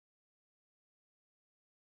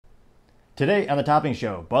Today on the Topping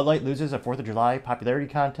Show, Bud Light loses a 4th of July popularity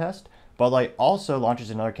contest. Bud Light also launches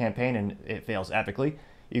another campaign and it fails epically.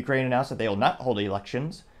 Ukraine announced that they will not hold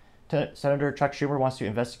elections. Senator Chuck Schumer wants to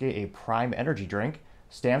investigate a prime energy drink.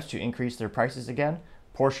 Stamps to increase their prices again.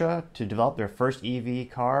 Porsche to develop their first EV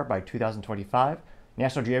car by 2025.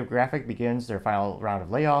 National Geographic begins their final round of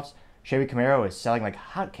layoffs. Chevy Camaro is selling like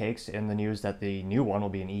hotcakes in the news that the new one will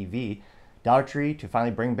be an EV. Dollar Tree to finally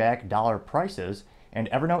bring back dollar prices. And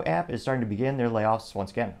Evernote app is starting to begin their layoffs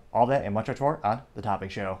once again. All that and much more on The Topping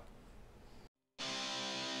Show.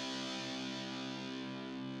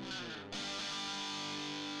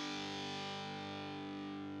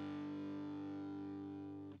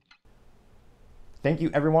 Thank you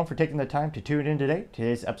everyone for taking the time to tune in today.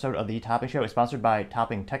 Today's episode of The Topping Show is sponsored by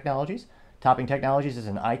Topping Technologies. Topping Technologies is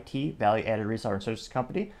an IT value-added reseller and services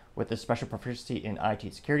company with a special proficiency in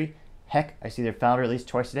IT security. Heck, I see their founder at least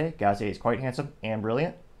twice a day. Gotta say he's quite handsome and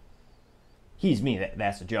brilliant. He's me,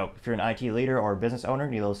 that's a joke. If you're an IT leader or a business owner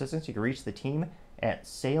and need a little assistance, you can reach the team at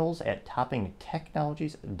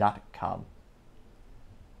sales@toppingtechnologies.com.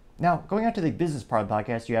 Now, going on to the business part of the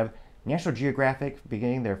podcast, you have National Geographic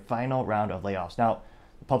beginning their final round of layoffs. Now,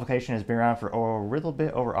 the publication has been around for a little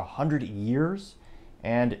bit over 100 years,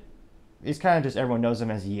 and it's kind of just everyone knows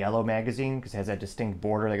them as Yellow Magazine because it has that distinct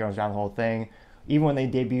border that goes around the whole thing. Even when they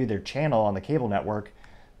debuted their channel on the cable network,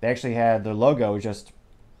 they actually had their logo just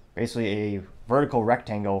basically a vertical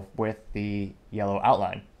rectangle with the yellow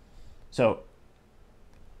outline. So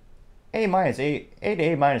A to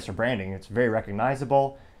A- for branding. It's very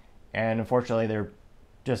recognizable, and unfortunately there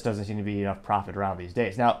just doesn't seem to be enough profit around these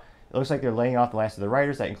days. Now, it looks like they're laying off the last of the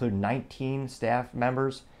writers. That include 19 staff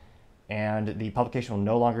members, and the publication will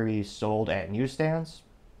no longer be sold at newsstands.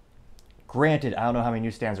 Granted, I don't know how many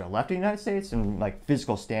newsstands are left in the United States and like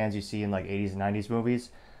physical stands you see in like 80s and 90s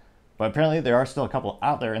movies, but apparently there are still a couple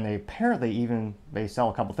out there, and they sell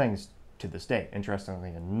a couple things to this day,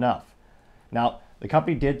 interestingly enough. Now, the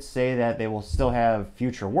company did say that they will still have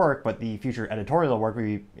future work, but the future editorial work will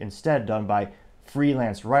be instead done by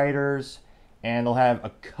freelance writers, and they'll have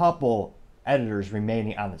a couple editors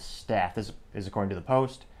remaining on the staff. This is according to the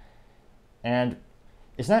Post. And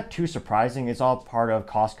it's not too surprising. It's all part of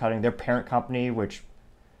cost cutting. Their parent company, which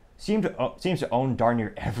seems to own darn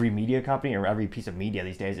near every media company or every piece of media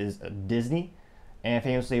these days, is Disney. And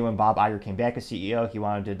famously, when Bob Iger came back as CEO, he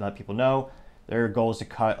wanted to let people know their goal is to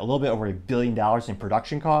cut a little bit over $1 billion in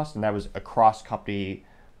production costs, and that was across company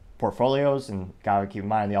portfolios. And gotta keep in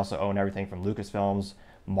mind, they also own everything from Lucasfilms,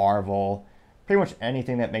 Marvel, pretty much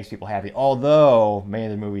anything that makes people happy. Although many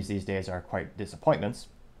of the movies these days are quite disappointments,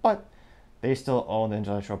 but they still own the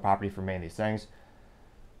intellectual property for many of these things.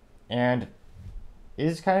 And it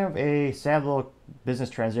is kind of a sad little business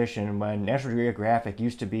transition when National Geographic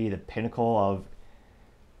used to be the pinnacle of,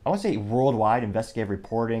 I want to say, worldwide investigative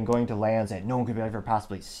reporting, going to lands that no one could ever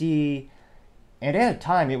possibly see. And at a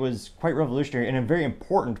time, it was quite revolutionary and a very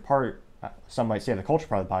important part, some might say, of the culture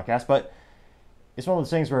part of the podcast, but it's one of those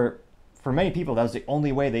things where, for many people, that was the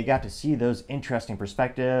only way they got to see those interesting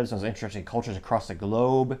perspectives, those interesting cultures across the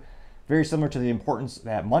globe. Very similar to the importance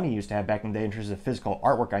that money used to have back in the day in terms of physical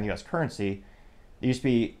artwork on U.S. currency. There used to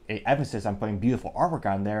be an emphasis on putting beautiful artwork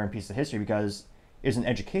on there and pieces of history because it was an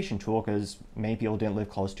education tool because many people didn't live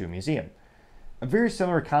close to a museum. A very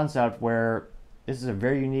similar concept where this is a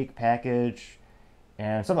very unique package,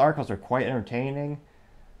 and some of the articles are quite entertaining,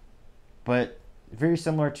 but very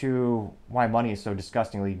similar to why money is so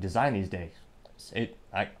disgustingly designed these days.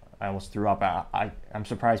 I almost threw up. I'm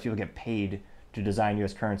surprised people get paid to design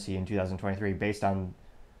U.S. currency in 2023 based on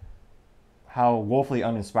how woefully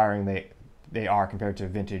uninspiring they are compared to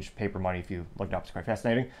vintage paper money. If you look it up, it's quite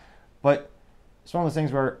fascinating. But it's one of those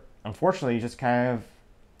things where, unfortunately, you're just kind of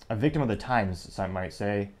a victim of the times, some might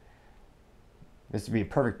say. This would be a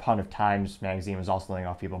perfect pun if Times magazine was also laying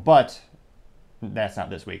off people, but that's not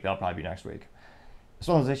this week. That'll probably be next week. It's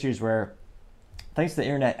one of those issues where, thanks to the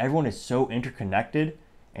internet, everyone is so interconnected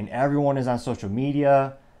and everyone is on social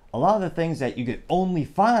media. A lot of the things that you could only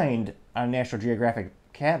find on a National Geographic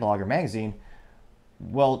catalog or magazine,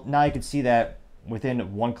 well, now you can see that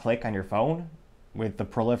within one click on your phone, with the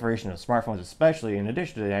proliferation of smartphones especially, in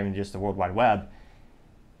addition to having just the World Wide Web.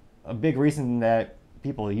 A big reason that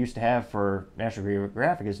people used to have for National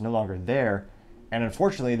Geographic is no longer there, and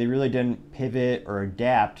unfortunately they really didn't pivot or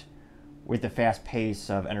adapt with the fast pace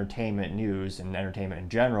of entertainment news and entertainment in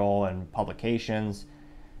general and publications.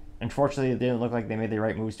 Unfortunately, it didn't look like they made the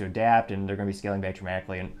right moves to adapt, and they're going to be scaling back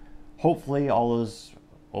dramatically. And hopefully all those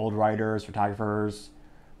old writers, photographers,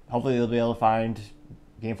 hopefully they'll be able to find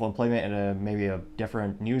gainful employment in maybe a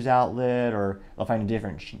different news outlet, or they'll find a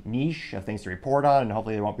different niche of things to report on, and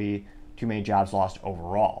hopefully they won't be too many jobs lost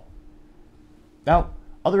overall. Now,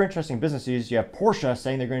 other interesting business news, you have Porsche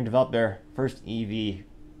saying they're going to develop their first EV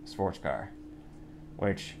sports car,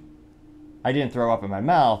 which I didn't throw up in my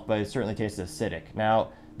mouth, but it certainly tastes acidic.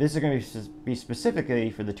 Now, this is going to be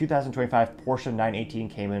specifically for the 2025 Porsche 918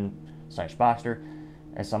 Cayman / Boxster,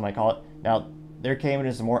 as some might call it. Now, their Cayman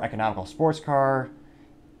is a more economical sports car,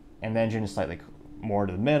 and the engine is slightly more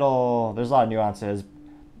to the middle. There's a lot of nuances.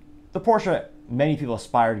 The Porsche many people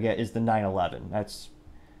aspire to get is the 911. That's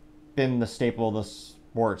been the staple of the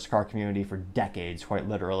sports car community for decades, quite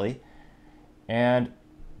literally. And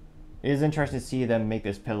it is interesting to see them make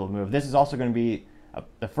this pivotal move. This is also going to be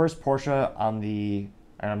the first Porsche on the,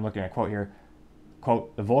 and I'm looking at a quote here,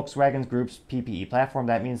 quote, the Volkswagen Group's PPE platform.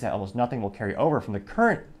 That means that almost nothing will carry over from the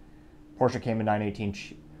current Porsche Cayman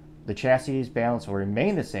 918. The chassis balance will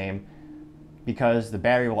remain the same because the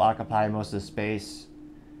battery will occupy most of the space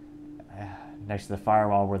next to the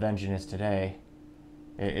firewall where the engine is today.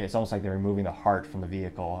 It's almost like they're removing the heart from the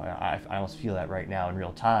vehicle. I almost feel that right now in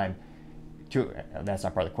real time. That's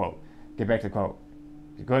not part of the quote. Get back to the quote.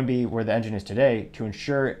 It's going to be where the engine is today to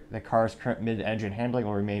ensure the car's current mid-engine handling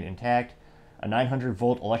will remain intact. A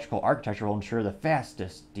 900-volt electrical architecture will ensure the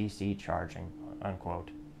fastest DC charging,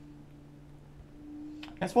 unquote.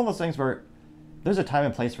 It's one of those things where there's a time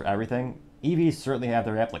and place for everything. EVs certainly have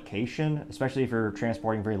their application, especially if you're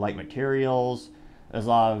transporting very light materials. There's a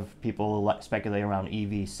lot of people speculating around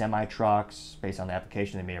EV semi-trucks based on the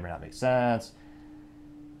application. They may or may not make sense.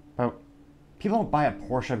 But people don't buy a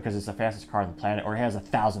Porsche because it's the fastest car on the planet or it has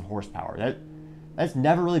 1,000 horsepower. That's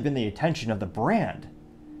never really been the intention of the brand.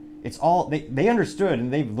 It's all, they understood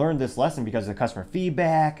and they've learned this lesson because of the customer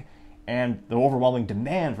feedback and the overwhelming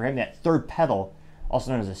demand for having that third pedal,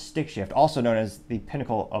 also known as a stick shift, also known as the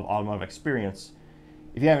pinnacle of automotive experience.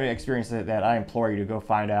 If you haven't experienced that, I implore you to go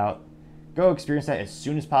find out. Go experience that as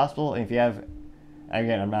soon as possible. And if you have,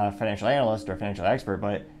 again, I'm not a financial analyst or a financial expert,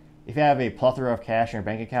 but if you have a plethora of cash in your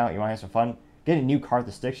bank account, you want to have some fun, get a new car with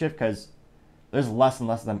the stick shift because there's less and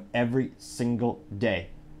less of them every single day,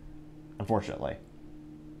 unfortunately.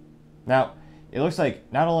 Now, it looks like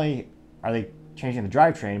not only are they changing the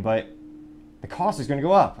drivetrain, but the cost is going to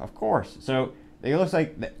go up, of course. So it looks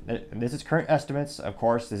like this is current estimates. Of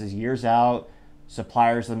course, this is years out.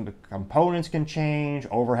 Suppliers and the components can change,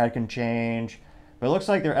 overhead can change. But it looks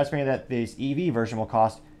like they're estimating that this EV version will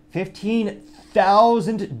cost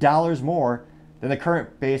 $15,000 more than the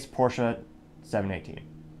current base Porsche 718.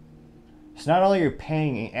 So not only are you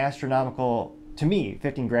paying an astronomical, to me,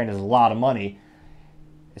 15 grand is a lot of money,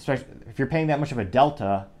 especially if you're paying that much of a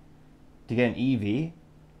delta to get an EV,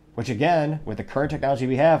 which again, with the current technology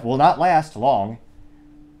we have, will not last long.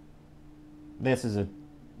 This is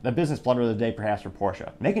the business blunder of the day perhaps for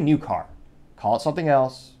Porsche. Make a new car. Call it something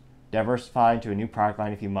else. Diversify into a new product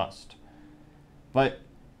line if you must. But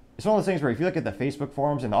it's one of those things where if you look at the Facebook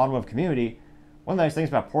forums and the automotive community, one of the nice things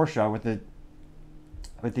about Porsche with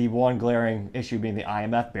the one glaring issue being the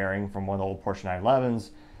IMF bearing from one of the old Porsche 911s,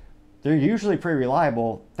 they're usually pretty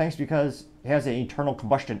reliable thanks because it has an internal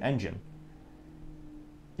combustion engine.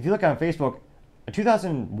 If you look on Facebook, a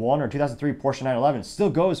 2001 or 2003 Porsche 911 still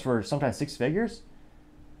goes for sometimes 6 figures.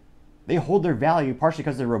 They hold their value partially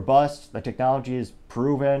because they're robust, the technology is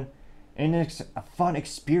proven, and it's a fun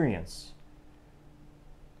experience.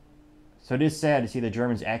 So it is sad to see the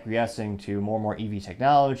Germans acquiescing to more and more EV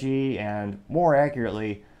technology and more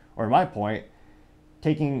accurately, or in my point,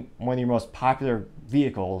 taking one of your most popular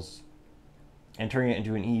vehicles and turning it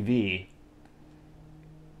into an EV.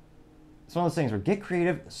 It's one of those things where get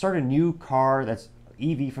creative, start a new car that's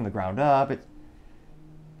EV from the ground up.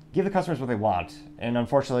 Give the customers what they want. And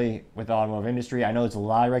unfortunately, with the automotive industry, I know there's a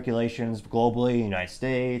lot of regulations globally in the United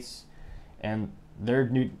States, and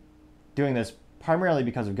they're doing this primarily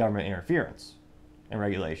because of government interference and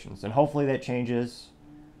regulations. And hopefully that changes.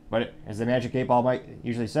 But as the Magic 8 Ball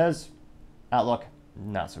usually says, outlook,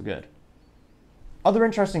 not so good. Other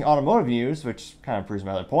interesting automotive news, which kind of proves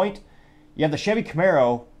my other point, you have the Chevy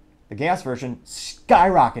Camaro, the gas version,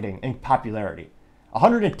 skyrocketing in popularity.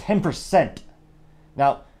 110%.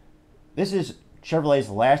 Now, this is Chevrolet's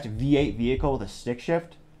last V8 vehicle with a stick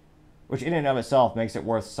shift, which in and of itself makes it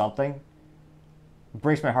worth something. It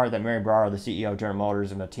breaks my heart that Mary Barra, the CEO of General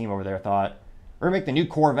Motors, and the team over there thought, we're going to make the new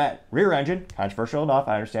Corvette. Rear engine, controversial enough,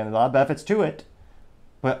 I understand there's a lot of benefits to it,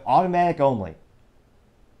 but automatic only,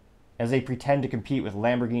 as they pretend to compete with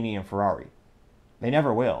Lamborghini and Ferrari. They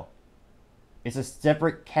never will. It's a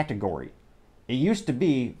separate category. It used to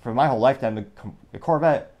be, for my whole lifetime, the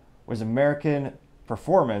Corvette was American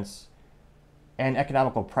performance and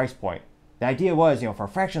economical price point. The idea was, for a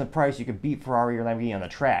fraction of the price, you could beat Ferrari or Lamborghini on the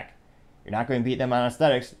track. You're not going to beat them on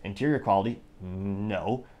aesthetics, interior quality,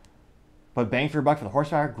 no. But bang for your buck for the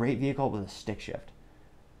horsepower, great vehicle with a stick shift.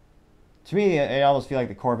 To me, I almost feel like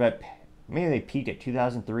the Corvette, maybe they peaked at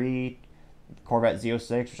 2003, Corvette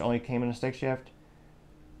Z06, which only came in a stick shift.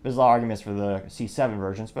 There's a lot of arguments for the C7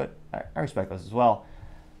 versions, but I respect those as well.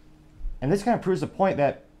 And this kind of proves the point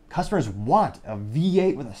that customers want a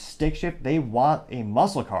V8 with a stick shift. They want a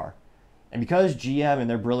muscle car. And because GM in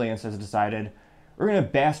their brilliance has decided, we're going to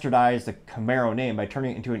bastardize the Camaro name by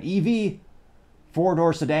turning it into an EV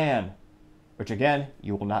four-door sedan, which again,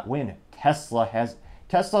 you will not win. Tesla has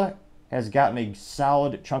gotten a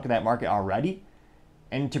solid chunk of that market already.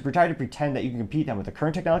 And to try to pretend that you can compete them with the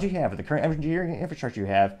current technology you have, with the current engineering infrastructure you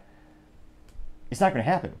have, it's not going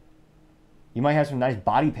to happen. You might have some nice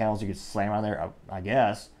body panels you could slam on there, I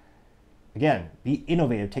guess. Again, be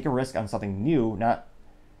innovative, take a risk on something new, not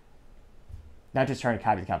just trying to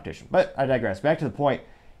copy the competition. But I digress. Back to the point,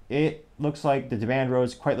 it looks like the demand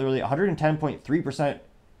rose quite literally 110.3%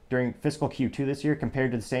 during fiscal Q2 this year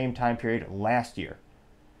compared to the same time period last year.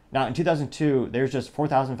 Now, in 2002, there's just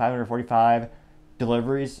 4,545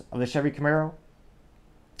 deliveries of the Chevy Camaro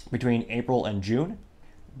between April and June.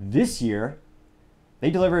 This year,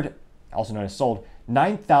 they delivered, also known as sold,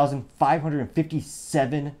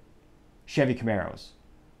 9,557 Chevy Camaros.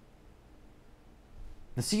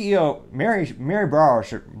 The CEO, Mary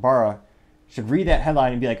Barra, should read that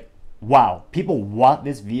headline and be like, wow, people want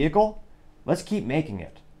this vehicle? Let's keep making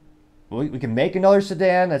it. We can make another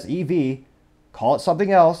sedan that's EV, call it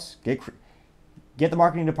something else, get the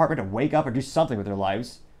marketing department to wake up or do something with their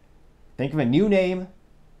lives. Think of a new name.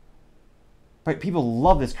 But people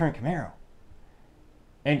love this current Camaro.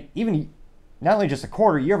 And even not only just a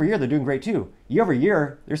quarter, year over year, they're doing great too. Year over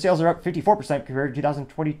year, their sales are up 54% compared to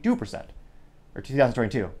 2022%, or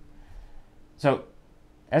 2022. So,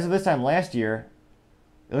 as of this time last year,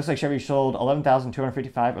 it looks like Chevy sold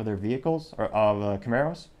 11,255 of their vehicles, or of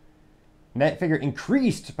Camaros. And that figure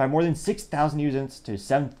increased by more than 6,000 units to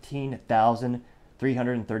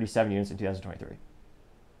 17,337 units in 2023.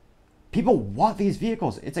 People want these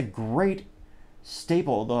vehicles. It's a great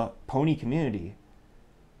staple of the pony community.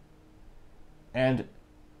 And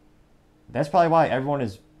that's probably why everyone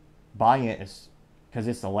is buying it, is because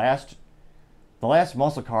it's the last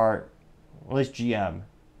muscle car, or at least GM.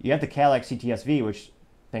 You have the Cadillac CTS-V, which,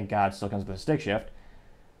 thank God, still comes with a stick shift.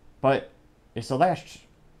 But it's the last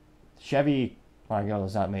Chevy, well, I know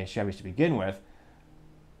there's not many Chevys to begin with.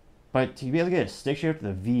 But to be able to get a stick shift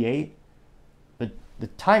with a V8, the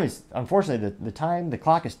time is, unfortunately, the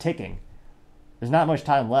clock is ticking. There's not much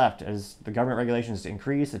time left as the government regulations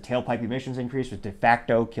increase, the tailpipe emissions increase, which de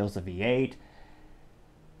facto kills the V8.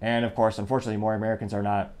 And of course, unfortunately, more Americans are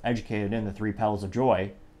not educated in the three pedals of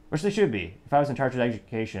joy, which they should be. If I was in charge of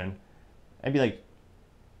education, I'd be like,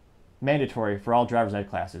 mandatory for all driver's ed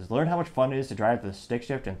classes. Learn how much fun it is to drive the stick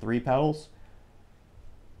shift and three pedals.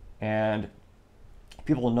 And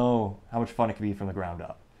people will know how much fun it can be from the ground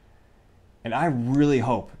up. And I really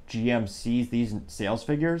hope GM sees these sales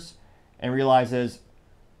figures and realizes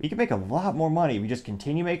we can make a lot more money if we just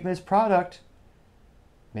continue making this product.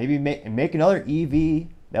 Maybe make another EV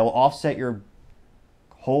that will offset your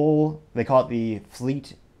whole, they call it the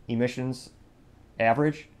fleet emissions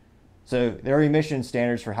average. So there are emission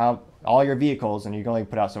standards for how all your vehicles, and you can only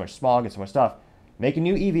put out so much smog and so much stuff. Make a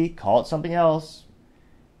new EV, call it something else,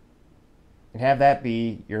 and have that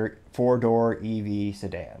be your four-door EV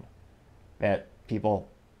sedan that people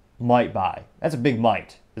might buy. That's a big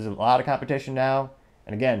might. There's a lot of competition now.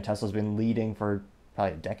 And again, Tesla's been leading for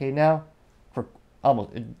probably a decade now, for almost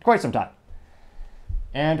quite some time.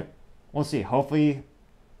 And we'll see. Hopefully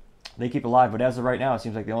they keep it alive. But as of right now, it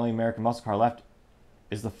seems like the only American muscle car left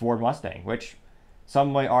is the Ford Mustang, which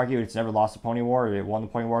some might argue it's never lost the pony war, or it won the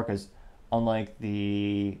pony war, because unlike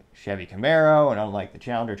the Chevy Camaro and unlike the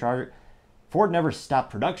Challenger Charger, Ford never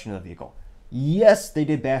stopped production of the vehicle. Yes, they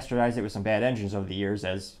did bastardize it with some bad engines over the years,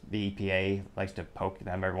 as the EPA likes to poke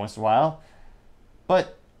them every once in a while,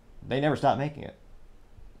 but they never stopped making it.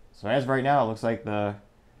 So as of right now, it looks like the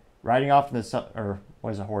riding off in the sun, or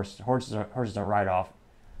what is a horse? Horses don't ride off.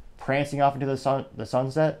 Prancing off into the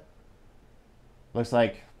sunset. Looks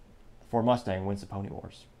like Ford Mustang wins the pony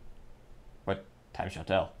wars. But time shall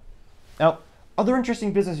tell. Now, other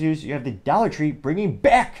interesting business news, you have the Dollar Tree bringing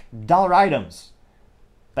back dollar items.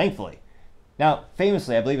 Thankfully. Now,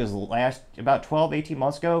 famously, I believe it was about 12, 18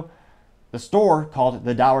 months ago, the store called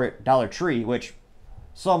the Dollar Tree, which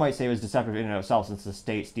some might say was deceptive in and of itself, since the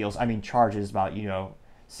state charges about,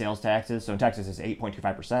 sales taxes. So in Texas, it's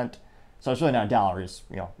 8.25%. So it's really not a dollar. It's,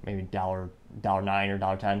 maybe $1.09 or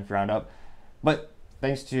 $1.10 if you round up. But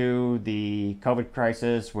thanks to the COVID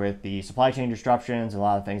crisis with the supply chain disruptions, a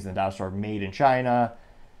lot of things in the dollar store made in China,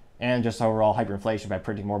 and just overall hyperinflation by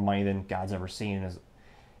printing more money than God's ever seen. There's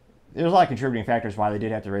a lot of contributing factors why they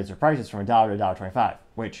did have to raise their prices from $1 to $1.25,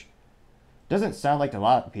 which doesn't sound like a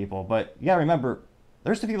lot of people, but you gotta remember,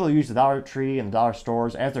 there's the people who use the Dollar Tree and the dollar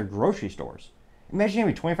stores as their grocery stores. Imagine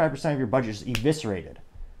having 25% of your budget just eviscerated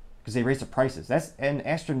because they raised the prices. That's an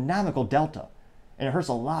astronomical delta, and it hurts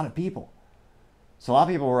a lot of people. So a lot of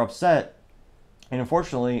people were upset, and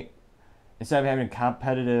unfortunately, instead of having a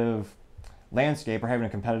competitive landscape or having a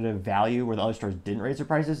competitive value where the other stores didn't raise their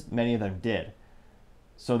prices, many of them did,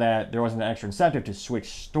 so that there wasn't an extra incentive to switch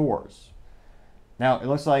stores. Now, it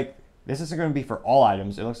looks like this isn't going to be for all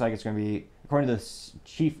items. It looks like it's going to be, according to the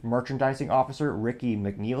Chief Merchandising Officer, Ricky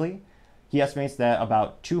McNeely, he estimates that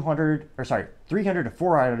about 300 to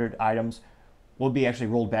 400 items will be actually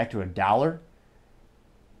rolled back to $1.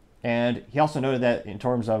 And he also noted that in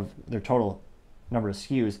terms of their total number of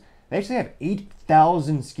SKUs, they actually have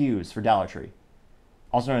 8,000 SKUs for Dollar Tree,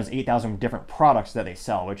 also known as 8,000 different products that they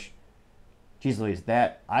sell, which, geez Louise,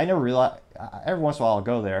 that, I never realized, every once in a while I'll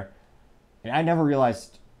go there, and I never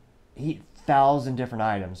realized 8,000 different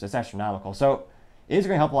items. That's astronomical. So it is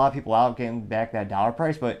going to help a lot of people out getting back that dollar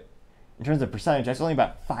price, but in terms of percentage, that's only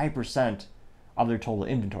about 5% of their total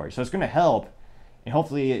inventory. So it's going to help, and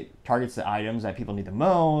hopefully it targets the items that people need the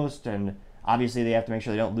most, and obviously they have to make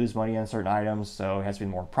sure they don't lose money on certain items, so it has to be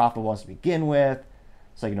more profitable ones to begin with,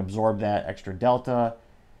 so they can absorb that extra delta.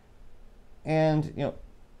 And, you know,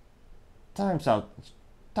 time shall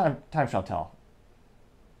tell.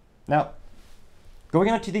 Now,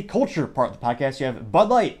 going on to the culture part of the podcast, you have Bud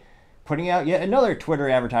Light putting out yet another Twitter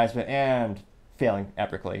advertisement and failing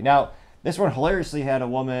epically. Now, this one hilariously had a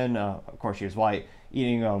woman, of course she was white,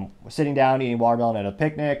 sitting down eating watermelon at a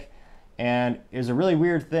picnic, and it was a really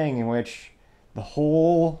weird thing in which the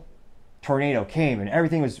whole tornado came and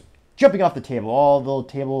everything was jumping off the table. All the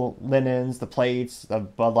table linens, the plates, the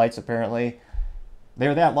Bud Lights apparently, they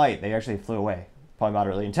were that light. They actually flew away, probably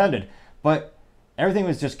moderately intended, but everything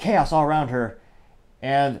was just chaos all around her.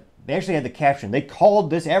 And they actually had the caption. They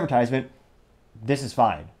called this advertisement, "This is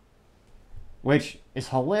fine," which is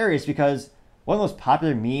hilarious because one of the most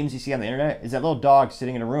popular memes you see on the internet is that little dog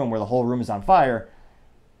sitting in a room where the whole room is on fire.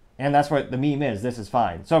 And that's what the meme is, "This is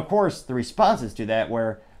fine." So, of course, the responses to that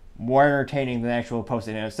were more entertaining than the actual post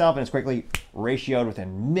in itself, and it's quickly ratioed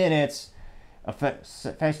within minutes. A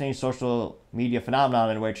fascinating social media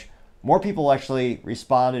phenomenon in which more people actually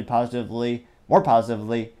responded more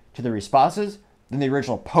positively to the responses than the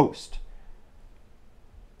original post.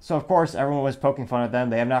 So, of course, everyone was poking fun at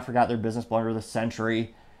them. They have not forgot their business blunder of the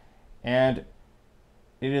century. And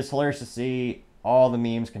it is hilarious to see all the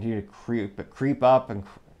memes continue to creep up, and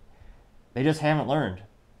they just haven't learned.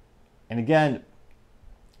 And again,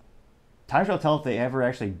 time shall tell if they ever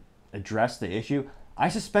actually address the issue. I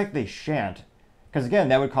suspect they shan't, because again,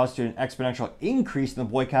 that would cause an exponential increase in the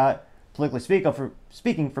boycott, politically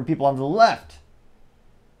speaking, from people on the left.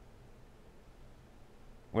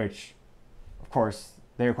 Which, of course,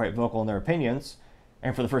 they are quite vocal in their opinions,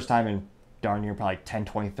 and for the first time in darn near probably 10,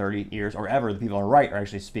 20, 30 years or ever, the people on the right are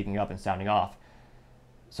actually speaking up and sounding off.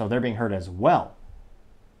 So they're being heard as well.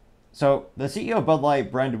 So the CEO of Bud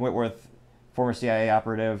Light, Brendan Whitworth, former CIA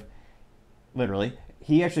operative, literally,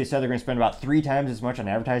 he actually said they're going to spend about 3 times as much on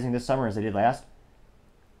advertising this summer as they did last.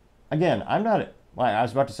 Again, I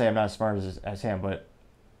was about to say I'm not as smart as him, but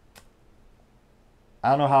I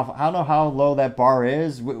don't know how low that bar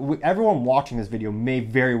is. Everyone watching this video may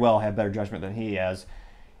very well have better judgment than he has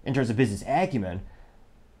in terms of business acumen.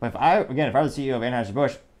 But if I was the CEO of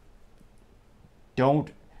Anheuser-Busch,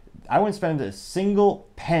 I wouldn't spend a single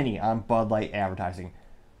penny on Bud Light advertising.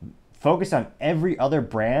 Focus on every other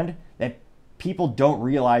brand that people don't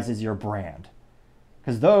realize is your brand,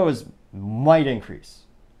 because those might increase.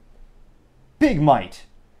 Big might,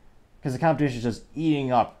 because the competition is just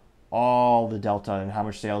eating up all the delta and how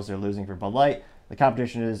much sales they're losing for Bud Light. The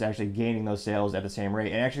competition is actually gaining those sales at the same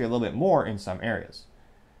rate, and actually a little bit more in some areas.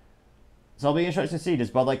 So it'll be interesting to see, does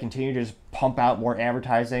Bud Light continue to just pump out more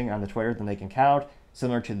advertising on the Twitter than they can count,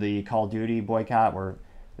 similar to the Call of Duty boycott, where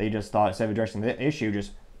they just thought, instead of addressing the issue,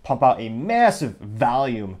 just pump out a massive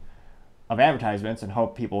volume of advertisements and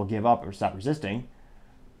hope people will give up or stop resisting.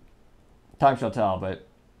 Time shall tell, but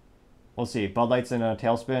we'll see. Bud Light's in a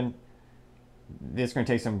tailspin. It's going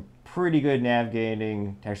to take some pretty good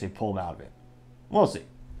navigating to actually pull them out of it. We'll see.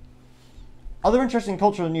 Other interesting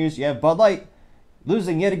cultural news, you have Bud Light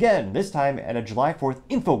losing yet again, this time at a July 4th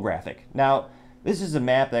infographic. Now, this is a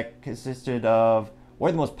map that consisted of what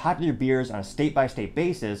are the most popular beers on a state-by-state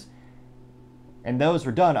basis And those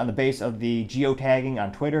were done on the base of the geotagging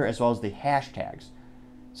on Twitter as well as the hashtags.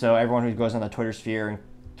 So everyone who goes on the Twitter sphere and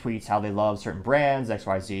tweets how they love certain brands,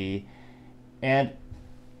 XYZ. And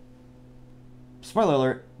spoiler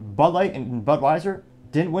alert, Bud Light and Budweiser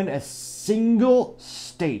didn't win a single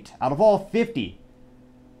state out of all 50.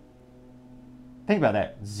 Think about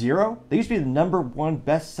that. 0? They used to be the #1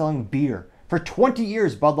 best-selling beer. For 20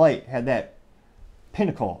 years, Bud Light had that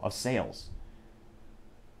pinnacle of sales.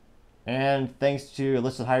 And thanks to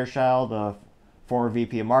Alyssa Heiderscheil, the former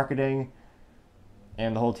VP of marketing,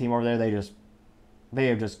 and the whole team over there, they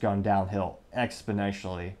have just gone downhill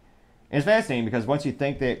exponentially. And it's fascinating because once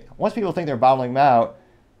people think they're bottling them out,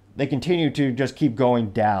 they continue to just keep going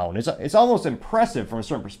down. It's almost impressive from a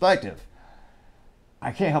certain perspective.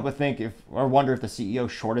 I can't help but think or wonder if the CEO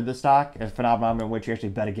shorted the stock, a phenomenon in which you actually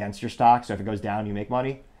bet against your stock, so if it goes down, you make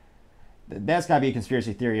money. That's got to be a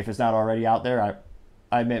conspiracy theory if it's not already out there.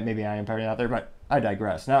 I admit maybe I am putting it out there, but I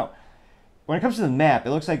digress. Now, when it comes to the map, it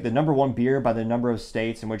looks like the #1 beer by the number of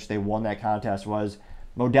states in which they won that contest was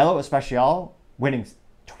Modelo Especial, winning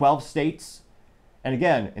 12 states. And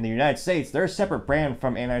again, in the United States, they're a separate brand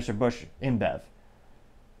from Anheuser-Busch InBev.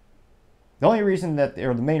 The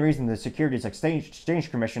main reason the Securities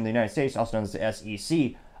Exchange Commission in the United States, also known as the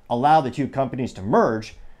SEC, allowed the two companies to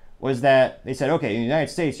merge was that they said, okay, in the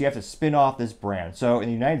United States, you have to spin off this brand. So in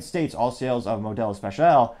the United States, all sales of Modelo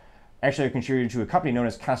Especial actually are contributed to a company known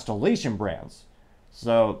as Constellation Brands.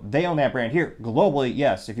 So they own that brand here. Globally,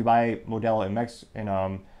 yes, if you buy Modelo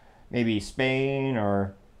in maybe Spain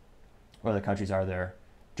or what other countries are there?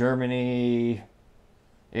 Germany,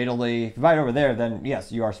 Italy. If you buy it over there, then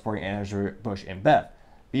yes, you are supporting Anheuser-Busch InBev.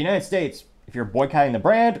 The United States, if you're boycotting the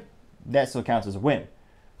brand, that still counts as a win.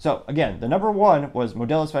 So again, the #1 was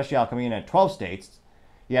Modelo Especial coming in at 12 states.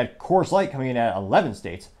 You had Coors Light coming in at 11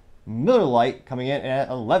 states. Miller Lite coming in at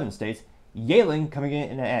 11 states. Yalen coming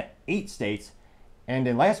in at 8 states. And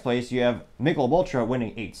in last place, you have Michelob Ultra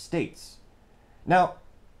winning 8 states. Now,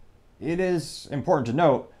 it is important to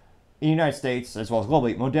note, in the United States, as well as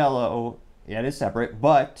globally, Modelo, yeah, it is separate,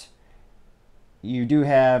 but you do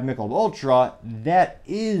have Michelob Ultra that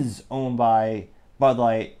is owned by Bud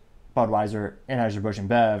Light, Budweiser, Anheuser-Busch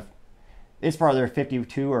InBev. It's part of their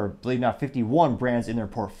 52 or believe it or not 51 brands in their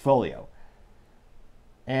portfolio.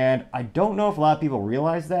 And I don't know if a lot of people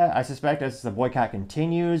realize that. I suspect as the boycott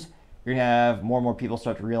continues, you're going to have more and more people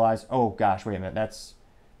start to realize, oh gosh, wait a minute, that's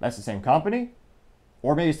the same company?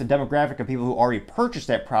 Or maybe it's the demographic of people who already purchased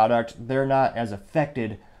that product. They're not as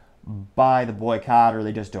affected by the boycott, or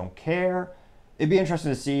they just don't care. It'd be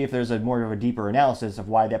interesting to see if there's more of a deeper analysis of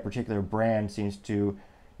why that particular brand seems to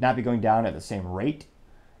not be going down at the same rate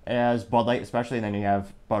as Bud Light, especially, and then you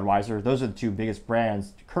have Budweiser. Those are the two biggest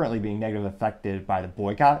brands currently being negatively affected by the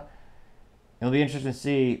boycott. It'll be interesting to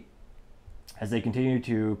see, as they continue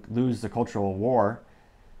to lose the cultural war,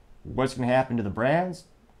 what's going to happen to the brands.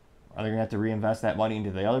 Are they going to have to reinvest that money into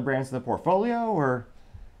the other brands in the portfolio, or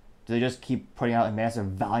do they just keep putting out a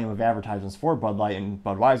massive volume of advertisements for Bud Light and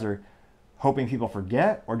Budweiser, hoping people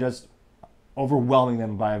forget, or just overwhelming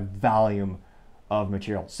them by a volume of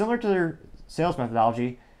material? Similar to their sales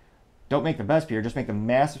methodology, don't make the best beer, just make a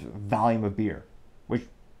massive volume of beer, which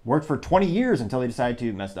worked for 20 years until they decided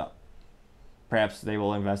to mess it up. Perhaps they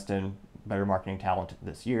will invest in better marketing talent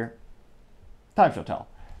this year. Time shall tell.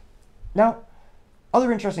 Now,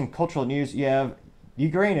 other interesting cultural news, you have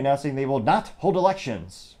Ukraine announcing they will not hold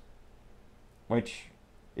elections, which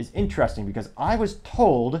is interesting because I was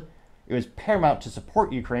told it was paramount to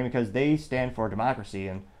support Ukraine because they stand for democracy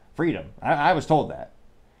and freedom. I was told that.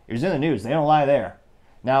 It was in the news. They don't lie there.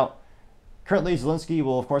 Now, currently Zelensky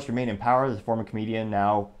will, of course, remain in power, the former comedian,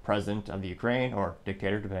 now president of the Ukraine, or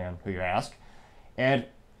dictator, depending on who you ask. And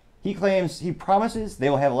he promises they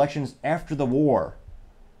will have elections after the war,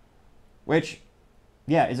 which,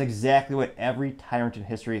 yeah, is exactly what every tyrant in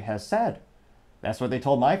history has said. That's what they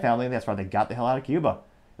told my family. That's why they got the hell out of Cuba.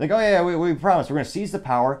 Like, oh yeah, we promise we're going to seize the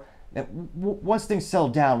power. And once things settle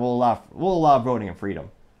down, we'll allow voting and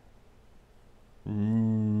freedom.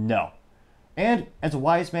 No. And as a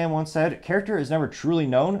wise man once said, character is never truly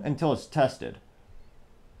known until it's tested.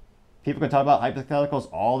 People can talk about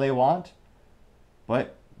hypotheticals all they want,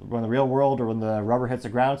 but when the real world, or when the rubber hits the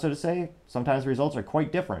ground, so to say, sometimes the results are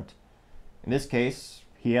quite different. In this case,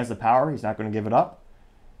 he has the power. He's not going to give it up,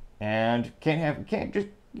 and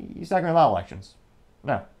he's not going to allow elections.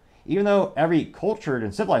 No. Even though every cultured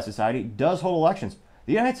and civilized society does hold elections,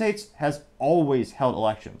 the United States has always held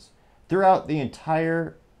elections throughout the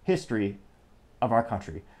entire history of our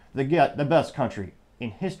country. The best country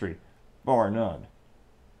in history, bar none.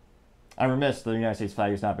 I'm remiss the United States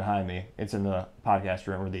flag is not behind me. It's in the podcast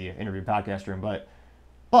room, or the interview podcast room. But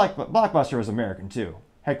Blockbuster was American too,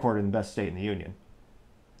 headquartered in the best state in the union,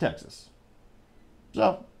 Texas.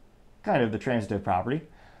 So, kind of the transitive property.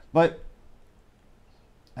 But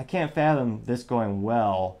I can't fathom this going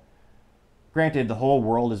well. Granted, the whole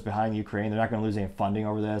world is behind Ukraine. They're not going to lose any funding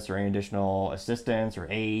over this or any additional assistance or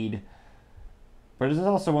aid. But it is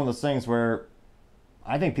also one of those things where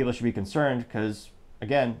I think people should be concerned because,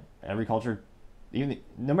 again, every culture, even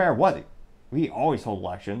no matter what, we always hold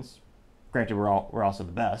elections. Granted, we're also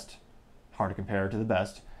the best. Hard to compare to the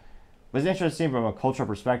best. But it's interesting from a cultural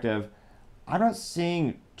perspective. I'm not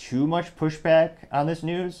seeing too much pushback on this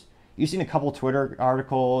news. You've seen a couple Twitter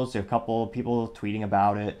articles, a couple people tweeting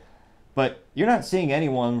about it, but you're not seeing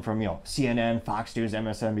anyone from CNN, Fox News,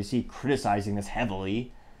 MSNBC criticizing this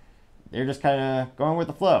heavily. They're just kind of going with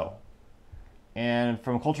the flow. And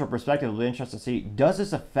from a cultural perspective, it'll be interesting to see, does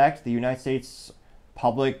this affect the United States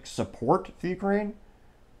public support for Ukraine,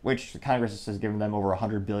 which Congress has given them over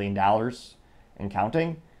 $100 billion and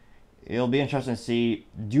counting? It'll be interesting to see,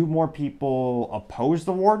 do more people oppose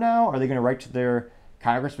the war now? Are they going to write to their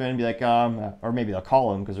congressman and be like, or maybe they'll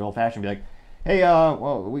call them because they're old-fashioned, be like, hey,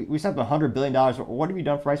 well, we sent them $100 billion. What have you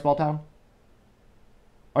done for my small town?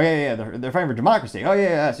 Oh, yeah, they're fighting for democracy. Oh,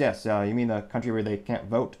 yeah, yes. You mean the country where they can't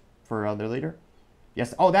vote for their leader?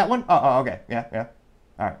 Yes. Oh, that one? Oh, okay. Yeah.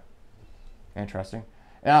 All right. Interesting.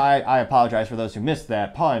 Now, I apologize for those who missed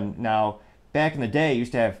that pun. Now, back in the day, you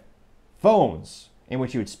used to have phones in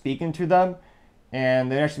which you would speak into them, and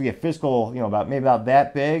there'd actually be a physical, about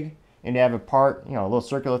that big, and you have a part, a little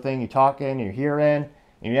circular thing you talk in, you hear in,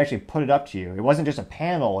 and you actually put it up to you. It wasn't just a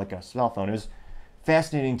panel like a cell phone. It was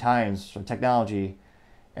fascinating times for technology.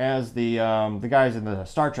 As the guys in the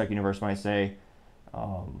Star Trek universe might say,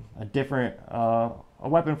 a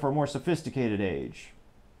weapon for a more sophisticated age.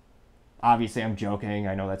 Obviously, I'm joking.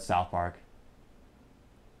 I know that's South Park.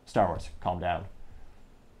 Star Wars, calm down.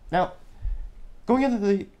 Now, going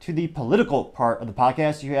into the political part of the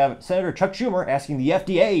podcast, you have Senator Chuck Schumer asking the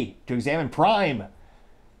FDA to examine Prime.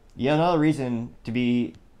 Yet another reason to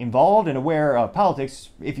be involved and aware of politics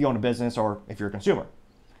if you own a business or if you're a consumer.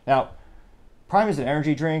 Now, Prime is an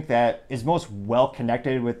energy drink that is most well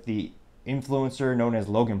connected with the influencer known as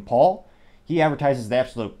Logan Paul. He advertises the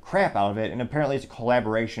absolute crap out of it, and apparently it's a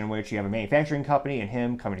collaboration in which you have a manufacturing company and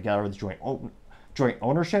him coming together with joint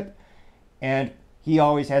ownership. And he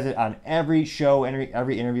always has it on every show,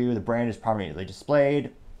 every interview. The brand is prominently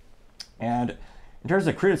displayed. And in terms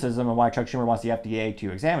of criticism and why Chuck Schumer wants the FDA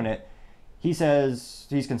to examine it, he says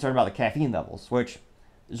he's concerned about the caffeine levels, which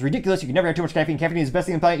is ridiculous. You can never have too much caffeine. Caffeine is the best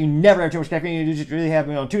thing in the planet. You never have too much caffeine. You just really have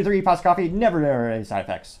 2 or 3 pots of coffee. Never have any side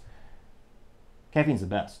effects. Caffeine's the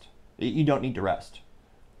best. You don't need to rest.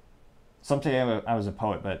 Someday I was a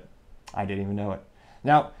poet, but I didn't even know it.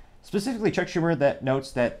 Now, specifically Chuck Schumer that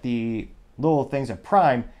notes that the little things of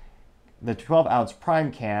Prime, the 12-ounce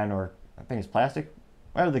Prime can, or I think it's plastic,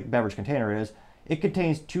 whatever the beverage container is, it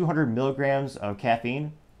contains 200 milligrams of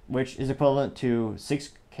caffeine, which is equivalent to 6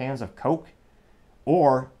 cans of Coke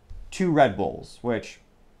or 2 Red Bulls, which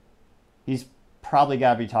he's probably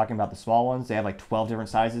got to be talking about the small ones. They have like 12 different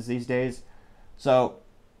sizes these days. So,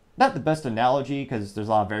 not the best analogy because there's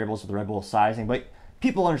a lot of variables with the Red Bull sizing, but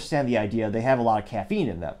people understand the idea. They have a lot of caffeine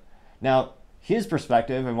in them. Now, his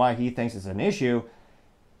perspective and why he thinks it's an issue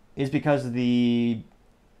is because of the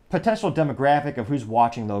potential demographic of who's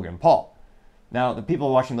watching Logan Paul. Now, the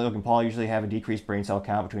people watching Logan Paul usually have a decreased brain cell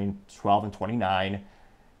count between 12 and 29.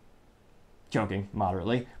 Joking,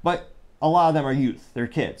 moderately. But a lot of them are youth. They're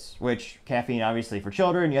kids, which caffeine, obviously, for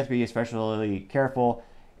children, you have to be especially careful.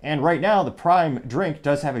 And right now, the Prime drink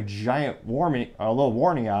does have a giant little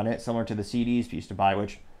warning on it, similar to the CDs we used to buy,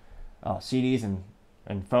 which CDs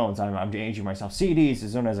and phones, I'm aging myself. CDs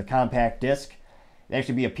is known as a compact disc. It'd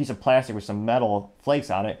actually be a piece of plastic with some metal flakes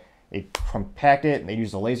on it. They compact it, and they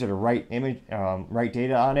use a laser to write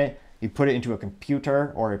data on it. You put it into a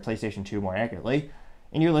computer, or a PlayStation 2 more accurately,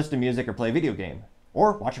 and you listen to music or play a video game,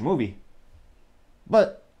 or watch a movie.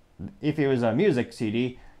 But if it was a music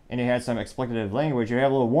CD, and it had some expletive language, you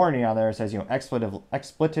have a little warning on there that says,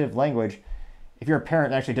 expletive language. If you're a parent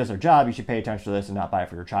that actually does their job, you should pay attention to this and not buy it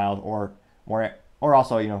for your child, or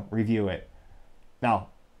also, review it. Now,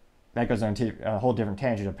 that goes on to a whole different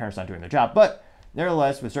tangent of parents not doing their job. But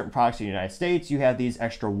nevertheless, with certain products in the United States, you have these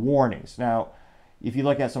extra warnings. Now, if you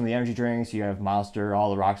look at some of the energy drinks, you have Monster,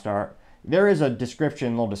 all the Rockstar. There is a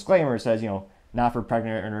description, little disclaimer, that says, not for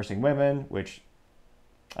pregnant or nursing women, which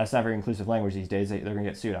that's not very inclusive language these days. They're going to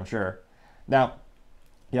get sued, I'm sure. Now,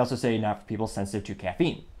 they also say not for people sensitive to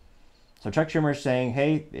caffeine. So Chuck Schumer is saying,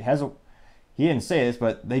 hey, He didn't say this,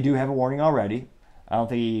 but they do have a warning already. I don't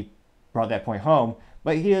think he brought that point home,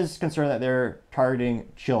 but he is concerned that they're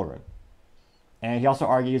targeting children. And he also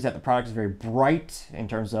argues that the product is very bright in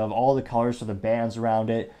terms of all the colors for the bands around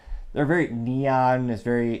it. They're very neon. It's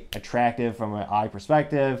very attractive from an eye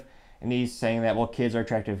perspective. And he's saying that, well, kids are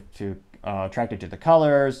attracted to the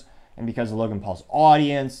colors. And because of Logan Paul's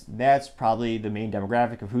audience, that's probably the main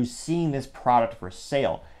demographic of who's seeing this product for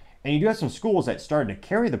sale. And you do have some schools that started to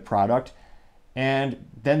carry the product. And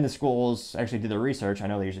then the schools actually did their research. I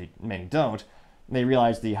know they usually, many don't. They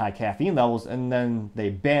realized the high caffeine levels, and then they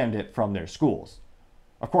banned it from their schools.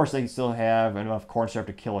 Of course, they still have enough corn syrup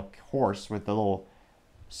to kill a horse with the little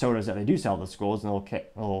sodas that they do sell at the schools and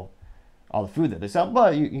all the food that they sell,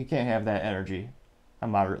 but you can't have that energy. I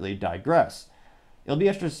moderately digress. It'll be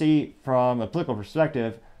interesting to see from a political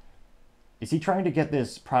perspective, is he trying to get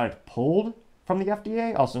this product pulled from the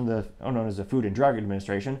FDA, also known as the Food and Drug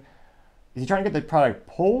Administration? Is he trying to get the product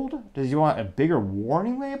pulled? Does he want a bigger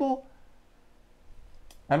warning label?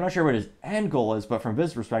 I'm not sure what his end goal is, but from a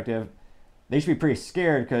business perspective, they should be pretty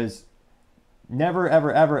scared because never,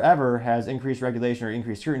 ever, ever, ever has increased regulation or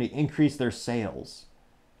increased scrutiny increased their sales.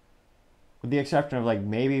 With the exception of like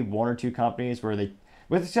maybe one or two companies with the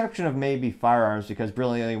exception of maybe firearms, because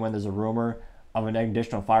brilliantly when there's a rumor of an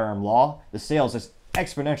additional firearm law, the sales just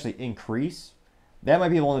exponentially increase. That might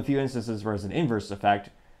be one of the few instances where it's an inverse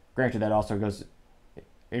effect. Granted, that also goes, it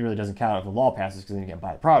really doesn't count if the law passes because then you can't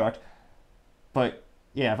buy the product. But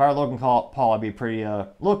yeah, if I were Logan Paul, I'd be pretty a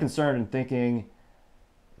little concerned and thinking,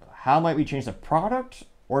 how might we change the product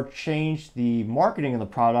or change the marketing of the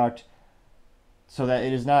product so that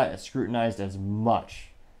it is not scrutinized as much?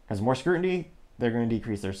 Because more scrutiny, they're going to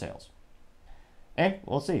decrease their sales. And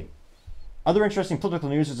we'll see. Other interesting political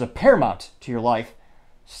news is a paramount to your life.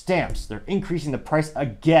 Stamps. They're increasing the price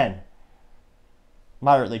again.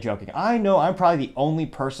 Moderately joking. I know I'm probably the only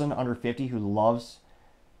person under 50 who loves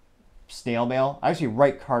snail mail. I actually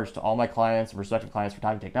write cards to all my clients and prospective clients for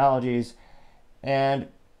Time Technologies, and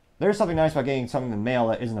there's something nice about getting something in the mail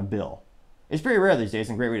that isn't a bill. It's pretty rare these days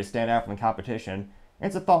and a great way to stand out from the competition.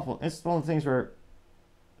 And it's one of the things where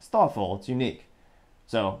it's thoughtful, it's unique.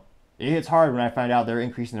 So it hits hard when I find out they're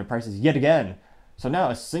increasing their prices yet again. So now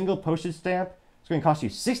a single postage stamp is going to cost you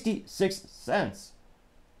 66 cents.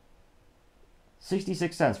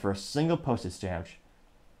 66 cents for a single postage stamp.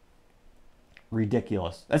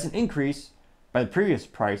 Ridiculous. That's an increase by the previous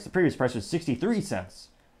price. The previous price was 63 cents.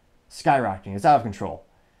 Skyrocketing. It's out of control.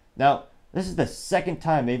 Now, this is the second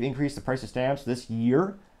time they've increased the price of stamps this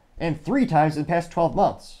year and 3 times in the past 12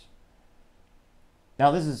 months.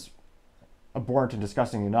 Now, this is abhorrent and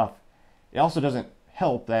disgusting enough. It also doesn't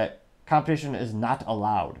help that competition is not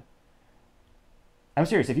allowed. I'm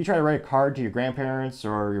serious. If you try to write a card to your grandparents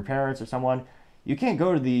or your parents or someone, you can't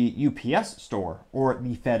go to the UPS store or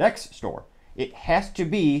the FedEx store. It has to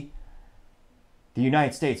be the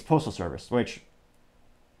United States Postal Service, which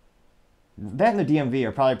that and the DMV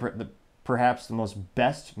are probably perhaps the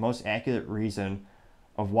most accurate reason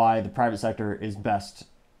of why the private sector is best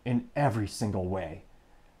in every single way.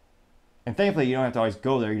 And thankfully, you don't have to always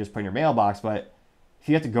go there. You just put in your mailbox. But if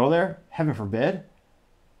you have to go there, heaven forbid,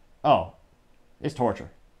 oh, it's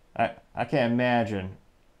torture. I can't imagine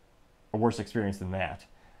a worse experience than that.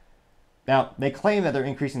 Now, they claim that they're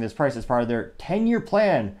increasing this price as part of their 10-year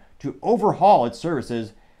plan to overhaul its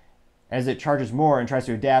services as it charges more and tries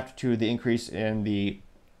to adapt to the increase in the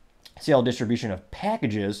sale distribution of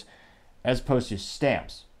packages as opposed to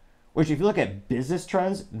stamps. Which, if you look at business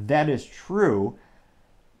trends, that is true.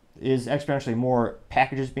 Is exponentially more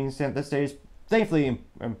packages being sent these days. Thankfully,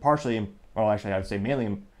 and partially, well, actually, I would say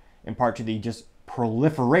mainly in part to the just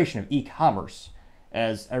proliferation of e-commerce,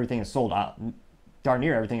 as everything is sold out. Darn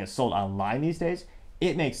near everything is sold online these days.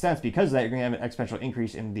 It makes sense because of that you're going to have an exponential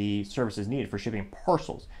increase in the services needed for shipping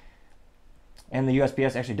parcels. And the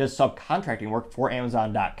USPS actually does subcontracting work for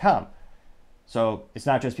Amazon.com. So it's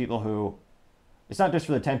not just for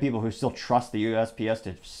the 10 people who still trust the USPS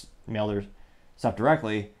to mail their stuff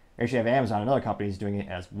directly. They actually have Amazon and other companies doing it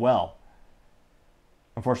as well.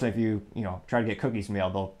 Unfortunately, if you try to get cookies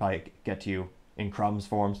mailed, they'll probably get to you in crumbs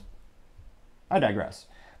forms. I digress.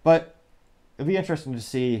 But it'll be interesting to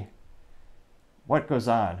see what goes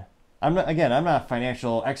on. I'm not a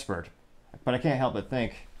financial expert, but I can't help but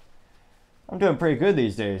think I'm doing pretty good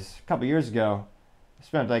these days. A couple years ago, I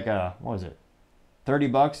spent like $30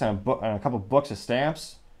 on a couple books of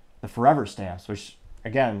stamps, the forever stamps, which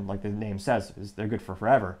again, like the name says, they're good for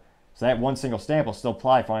forever. So that one single stamp will still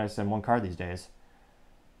apply if I want to send one card these days.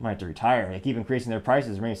 I might have to retire. They keep increasing their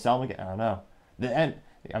prices. Maybe sell them again. I don't know.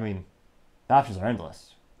 The options are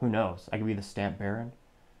endless. Who knows? I could be the stamp baron.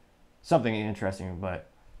 something interesting, but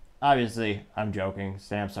obviously I'm joking.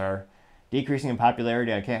 Stamps are decreasing in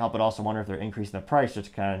popularity. I can't help but also wonder if they're increasing the price just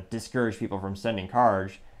to kind of discourage people from sending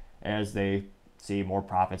cards as they see more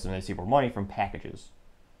profits and they see more money from packages.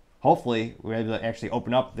 Hopefully, we're able to actually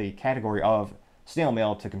open up the category of snail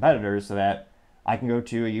mail to competitors so that I can go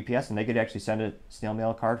to a UPS and they could actually send a snail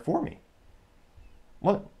mail card for me.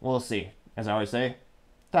 Well, we'll see. As I always say,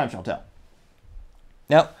 time shall tell.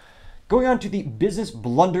 Now, going on to the business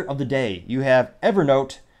blunder of the day, you have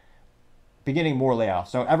Evernote beginning more layoffs.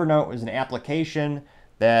 So Evernote is an application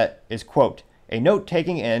that is, quote, a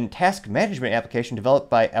note-taking and task management application developed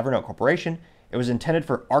by Evernote Corporation. It was intended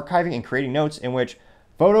for archiving and creating notes in which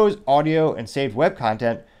photos, audio, and saved web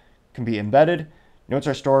content can be embedded. Notes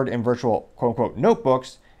are stored in virtual quote-unquote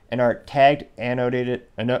notebooks and are tagged, annotated,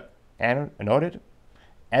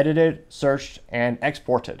 edited, searched, and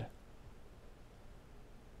exported.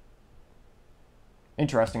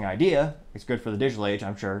 Interesting idea. It's good for the digital age,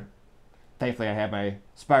 I'm sure. Thankfully, I have my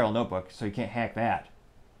spiral notebook, so you can't hack that.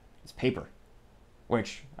 It's paper,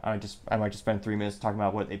 which I might just spend 3 minutes talking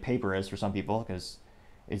about what a paper is for some people because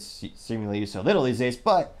it's seemingly used so little these days,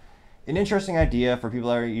 but an interesting idea for people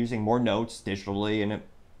that are using more notes digitally, and it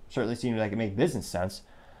certainly seems like it makes business sense.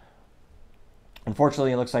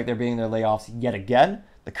 Unfortunately, it looks like they're beginning their layoffs yet again.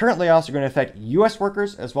 The current layoffs are going to affect U.S.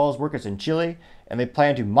 workers as well as workers in Chile, and they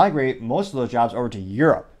plan to migrate most of those jobs over to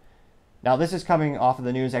Europe. Now, this is coming off of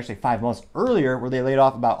the news actually 5 months earlier where they laid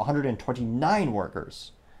off about 129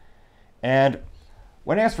 workers. And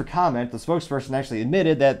when asked for comment, the spokesperson actually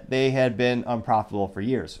admitted that they had been unprofitable for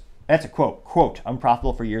years. That's a quote,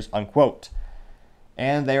 unprofitable for years, unquote.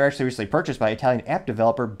 And they were actually recently purchased by Italian app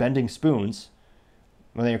developer Bending Spoons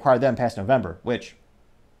when they acquired them past November, which,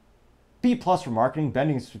 B+ for marketing.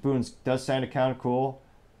 Bending Spoons does sound kind of cool.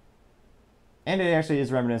 And it actually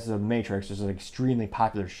is reminiscent of Matrix, which is an extremely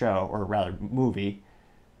popular show, or rather movie.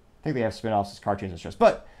 I think they have spin-offs as cartoons and shows.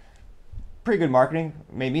 But pretty good marketing.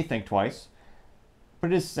 Made me think twice.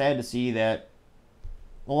 But it is sad to see that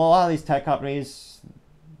a lot of these tech companies,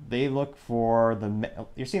 they look for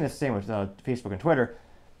you're seeing the same with Facebook and Twitter.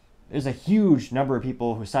 There's a huge number of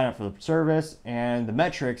people who sign up for the service, and the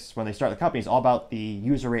metrics when they start the company is all about the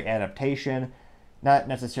user rate adaptation, not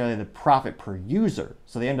necessarily the profit per user.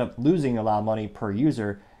 So they end up losing a lot of money per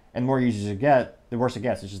user, and the more users you get, the worse it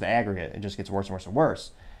gets. It's just the aggregate. It just gets worse and worse and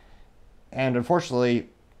worse. And unfortunately, it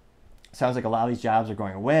sounds like a lot of these jobs are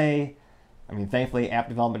going away. I mean, thankfully, app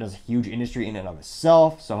development is a huge industry in and of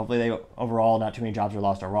itself. So hopefully, overall, not too many jobs are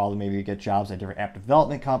lost overall. Maybe you get jobs at a different app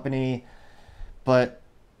development company. But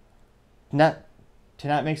to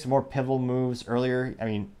not make some more pivotal moves earlier. I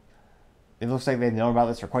mean, it looks like they've known about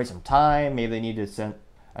this for quite some time. Maybe they need to send,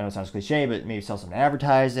 I know it sounds cliche, but maybe sell some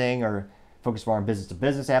advertising or focus more on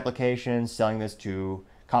business-to-business applications, selling this to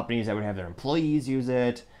companies that would have their employees use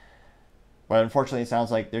it. But unfortunately, it sounds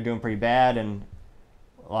like they're doing pretty bad, and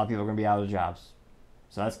a lot of people are going to be out of jobs.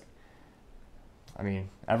 So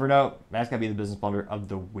Evernote, that's got to be the business blunder of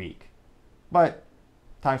the week. But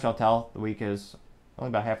time shall tell. The week is only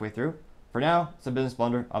about halfway through. For now, it's a business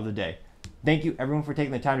blunder of the day. Thank you, everyone, for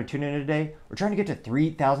taking the time to tune in today. We're trying to get to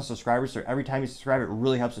 3,000 subscribers, so every time you subscribe, it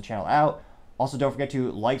really helps the channel out. Also, don't forget to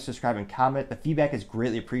like, subscribe, and comment. The feedback is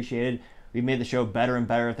greatly appreciated. We've made the show better and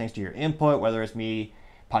better thanks to your input, whether it's me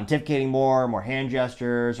pontificating more hand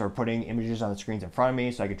gestures, or putting images on the screens in front of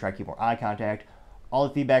me so I can try to keep more eye contact. All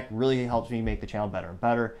the feedback really helps me make the channel better and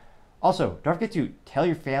better. Also, don't forget to tell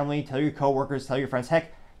your family, tell your coworkers, tell your friends,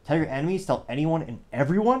 heck, tell your enemies, tell anyone and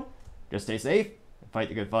everyone. Just stay safe and fight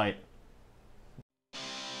the good fight.